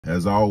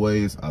As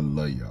always, I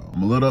love y'all.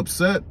 I'm a little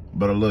upset,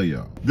 but I love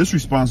y'all. This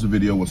response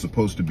video was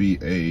supposed to be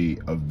a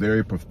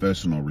very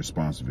professional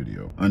response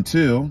video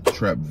until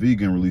Trap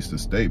Vegan released a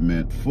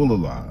statement full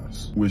of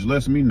lies, which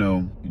lets me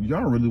know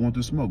y'all really want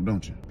this smoke,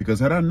 don't you? Because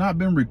had I not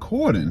been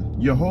recording,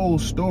 your whole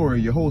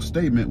story, your whole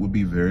statement would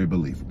be very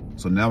believable.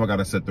 So now I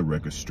gotta set the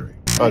record straight.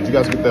 Did you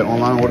guys get that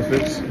online order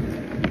fixed?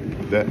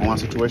 That online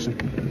situation?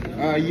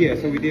 Yeah,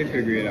 so we did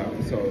figure it out.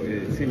 So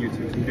it sent you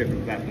to two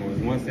different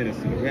platforms. One sent us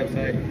to the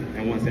website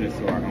and one sent us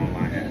to our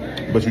online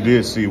app. But you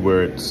did see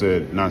where it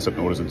said not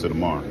accepting orders until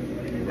tomorrow.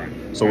 Right.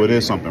 So it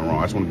is something wrong.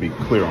 I just want to be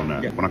clear on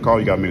that. Yeah. When I called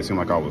you, got made it seem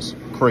like I was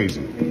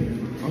crazy.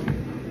 Okay.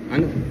 I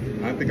know.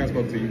 I think I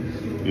spoke to you.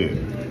 Yeah.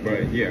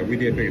 But yeah, we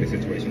did figure the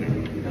situation out.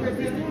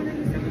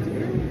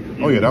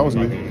 Oh yeah, that was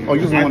me. Oh,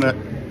 you was the one that.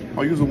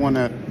 Oh, you was the one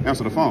that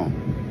answered the phone.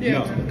 Yeah,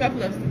 No. a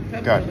couple of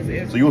Got us it.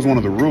 answered. So you was one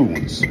of the rude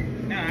ones.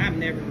 No, I'm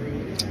never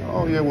rude.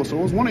 Oh yeah, well, so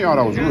it was one of y'all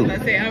that was I was rude. about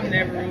to say I'm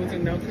never rude to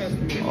no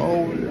customer.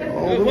 Oh,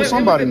 it was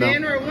somebody was it now. a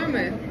man or a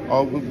woman?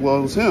 Oh, well,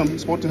 it was him.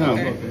 Spoke to him.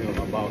 Okay.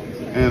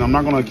 And I'm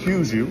not gonna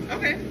accuse you,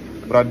 Okay.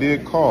 but I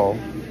did call,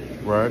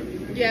 right?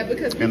 Yeah,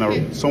 because we And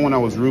can- someone that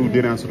was rude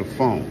did answer the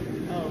phone.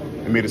 Oh,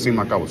 It made it seem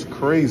like I was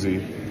crazy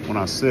when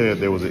I said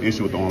there was an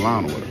issue with the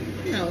online order.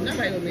 no,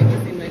 nobody would make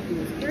it seem like you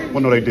was crazy.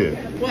 Well, no, they did.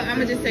 Well, I'm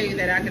gonna just tell you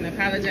that I can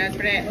apologize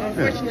for that.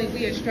 Unfortunately,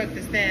 we instruct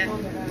the staff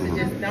to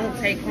just don't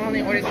take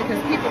call-in orders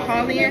because people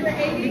call in,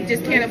 you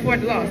just can't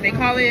afford the loss. They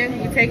call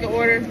in, you take an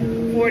order,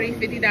 $40,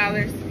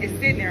 $50, it's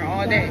sitting there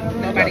all day.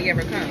 Nobody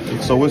ever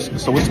comes. So it's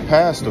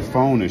past the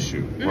phone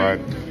issue, right?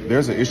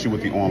 There's an issue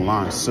with the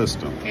online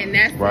system, And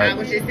that's why right? I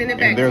was just in the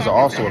back. And there's talking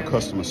also to a him.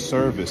 customer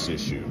service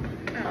issue.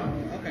 Oh,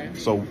 okay.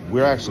 So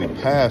we're actually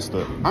past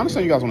the. I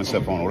understand you guys want to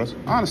accept phone orders.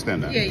 I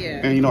understand that. Yeah,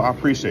 yeah. And I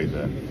appreciate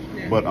that.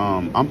 Yeah. But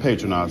I'm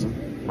patronizing,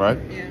 right?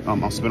 Yeah.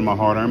 I'm spending my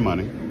hard-earned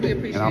money, We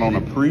appreciate and I don't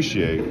it.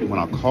 appreciate when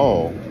I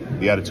call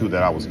the attitude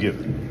that I was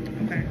given.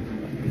 Okay.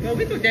 Well,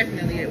 we could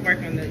definitely work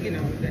on the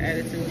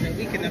attitude, and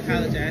we can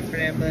apologize for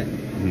that. But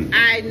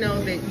I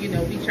know that, we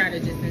try to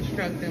just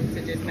instruct them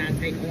to just not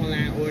take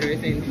online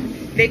orders, and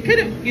they could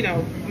have,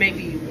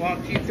 maybe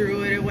walked you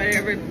through it or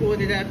whatever,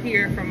 pulled it up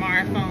here from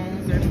our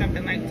phones or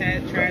something like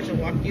that, tried to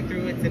walk you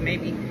through it to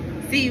maybe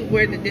see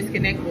where the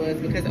disconnect was,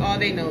 because all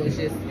they know is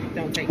just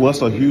don't take. Well,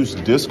 it's a huge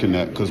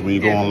disconnect because when you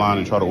go Yeah. online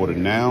and try to order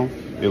now,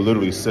 it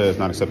literally says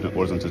not accepting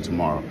orders until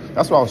tomorrow.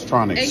 That's what I was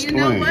trying to And explain.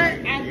 you know what?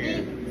 I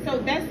think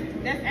so.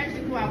 That's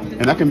actually who I was.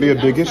 And that can be a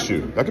big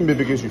issue. That can be a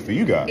big issue for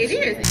you guys. It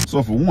is.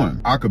 So for one,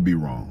 I could be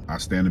wrong. I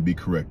stand to be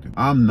corrected.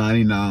 I'm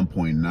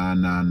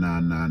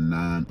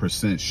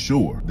 99.99999%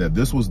 sure that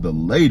this was the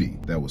lady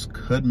that was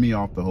cutting me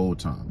off the whole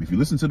time. If you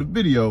listen to the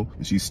video,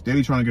 and she's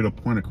steady trying to get a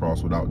point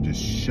across without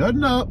just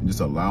shutting up and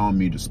just allowing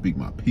me to speak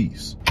my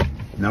piece.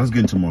 Now let's get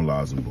into more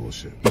lies and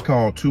bullshit. He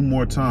called 2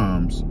 more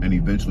times and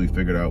eventually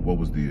figured out what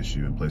was the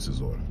issue and placed his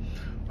order.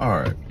 All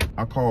right,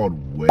 I called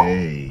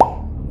way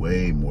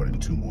more than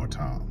 2 more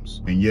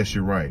times. And yes,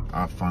 you're right,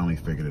 I finally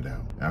figured it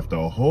out. After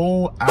a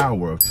whole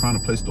hour of trying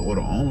to place the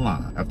order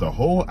online, after a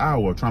whole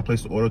hour of trying to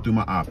place the order through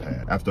my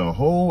iPad, after a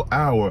whole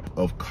hour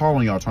of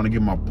calling y'all trying to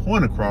get my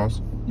point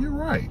across, you're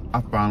right, I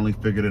finally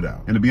figured it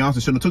out. And to be honest,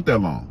 it shouldn't have took that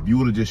long. If you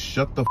would have just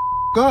shut the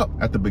up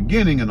at the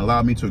beginning and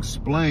allowed me to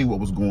explain what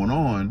was going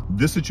on,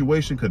 this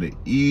situation could have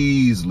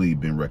easily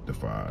been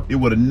rectified. It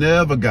would have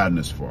never gotten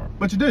this far,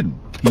 but you didn't.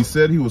 He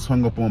said he was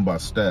hung up on by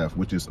staff,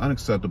 which is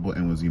unacceptable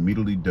and was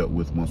immediately dealt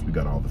with once we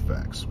got all the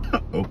facts.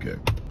 Okay,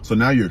 so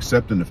now you're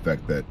accepting the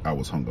fact that I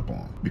was hung up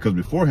on, because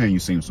beforehand you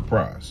seemed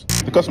surprised.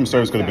 The customer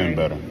service could have been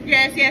better.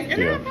 Yes. And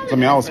Yeah, I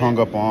mean, I was hung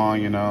up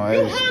on, You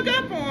hung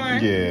up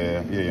on.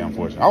 Yeah,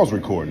 unfortunately. I was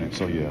recording it,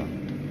 so yeah.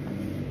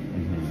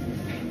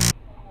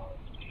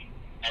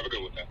 Have a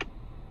good one.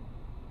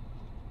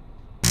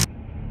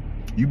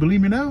 You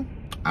believe me now?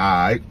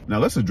 Alright, now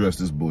let's address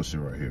this bullshit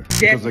right here.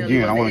 Because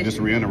again, I want to just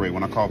reiterate,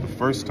 when I called the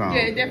first time,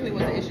 Yeah, it definitely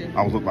was an issue.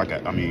 I was looked like,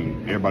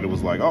 everybody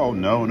was like, oh,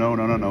 no,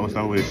 it's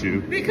no issue.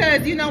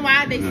 Because you know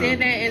why they said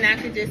that, and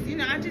I could just,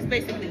 I'm just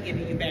basically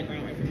giving you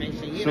background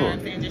information. You know what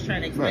I'm saying? Just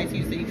trying to explain to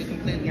you so you can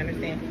completely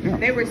understand. Yeah.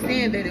 They were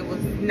saying that it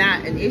was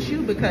not an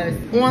issue because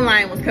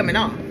online was coming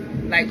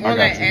on. Like online,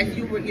 as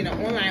you were,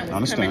 online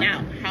was coming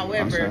out.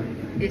 However,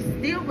 it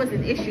still was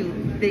an issue.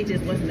 They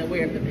just wasn't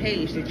aware of the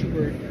page that you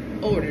were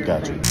ordering from.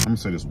 I'm gonna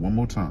say this one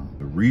more time.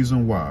 The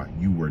reason why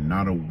you were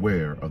not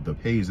aware of the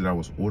page that I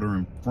was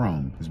ordering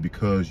from is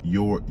because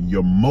your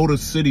Motor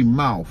City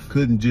mouth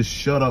couldn't just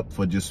shut up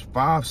for just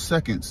 5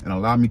 seconds and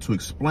allow me to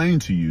explain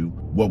to you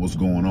what was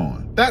going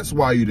on. That's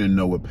why you didn't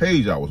know what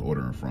page I was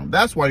ordering from.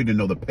 That's why you didn't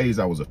know the page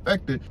I was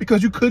affected,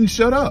 because you couldn't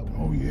shut up.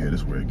 Oh yeah,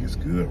 this is where it gets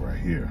good right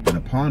here. And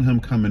upon him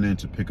coming in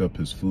to pick up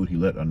his food, he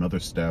let another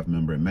staff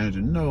member and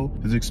manager know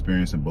his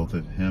experience, and both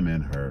of him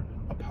and her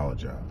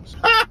apologized.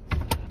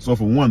 So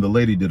for one, the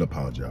lady did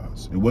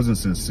apologize. It wasn't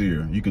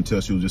sincere. You can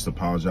tell she was just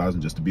apologizing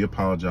just to be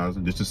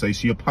apologizing, just to say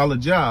she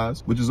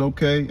apologized, which is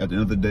okay. At the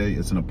end of the day,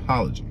 it's an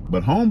apology.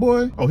 But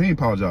homeboy, oh, he ain't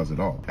apologized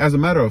at all. As a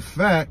matter of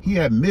fact, he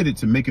admitted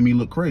to making me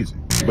look crazy.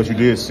 But you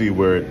did see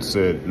where it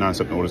said not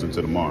accepting orders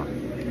until tomorrow.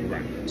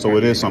 Right. So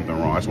it is something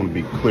wrong. I just want to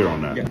be clear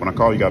on that. Yeah. When I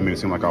called you, got made it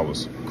seem like I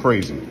was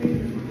crazy.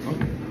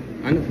 Okay.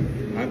 I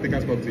know. I think I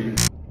spoke to you.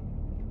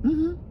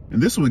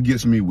 And this is what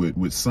gets me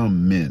with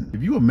some men.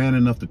 If you a man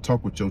enough to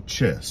talk with your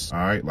chest, all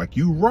right, like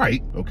you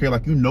right, okay,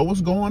 like you know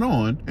what's going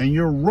on and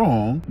you're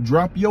wrong,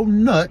 drop your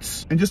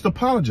nuts and just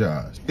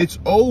apologize. It's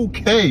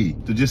okay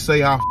to just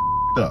say I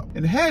f***ed up.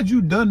 And had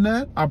you done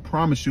that, I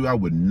promise you I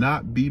would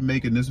not be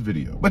making this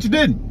video. But you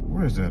didn't.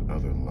 Where's that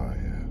other lie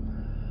at?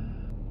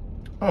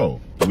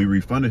 Oh, we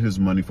refunded his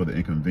money for the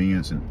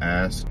inconvenience and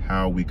asked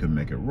how we could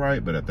make it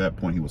right, but at that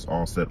point he was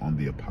all set on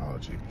the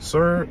apology.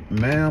 Sir,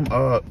 ma'am,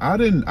 I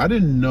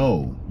didn't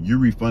know you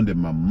refunded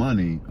my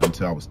money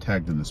until I was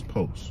tagged in this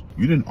post.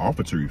 You didn't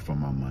offer to refund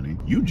my money.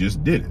 You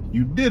just did it.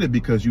 You did it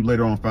because you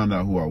later on found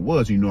out who I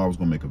was. You knew I was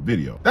gonna make a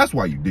video. That's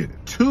why you did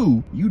it.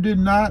 2, you did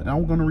not, and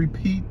I'm gonna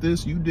repeat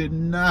this, you did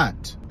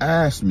not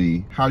ask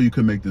me how you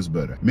could make this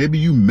better. Maybe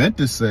you meant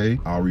to say,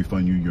 I'll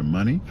refund you your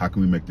money. How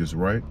can we make this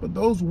right? But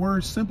those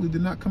words simply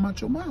did not come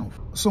out your mouth.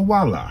 So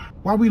why lie?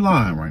 Why we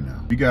lying right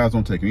now? If you guys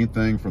don't take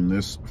anything from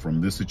this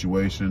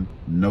situation,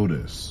 know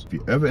this. If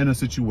you're ever in a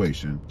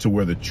situation to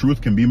where the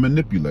truth can be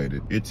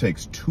manipulated, it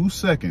takes 2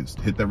 seconds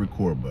to hit that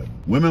record button.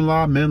 Women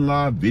lie, men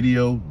lie,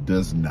 video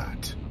does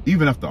not.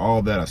 Even after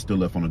all that, I still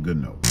left on a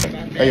good note.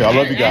 Hey, I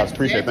love you guys.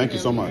 Appreciate it. Thank you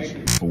so much.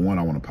 For one,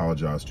 I want to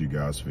apologize to you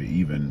guys for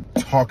even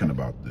talking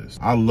about this.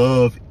 I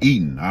love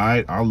eating, all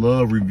right? I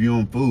love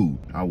reviewing food.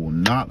 I will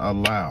not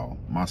allow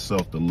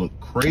myself to look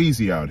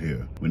crazy out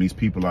here when these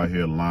people out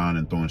here lying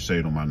and throwing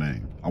shade on my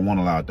name. I won't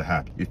allow it to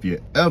happen. If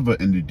you're ever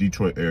in the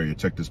Detroit area,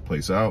 check this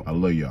place out. I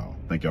love y'all.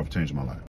 Thank y'all for changing my life.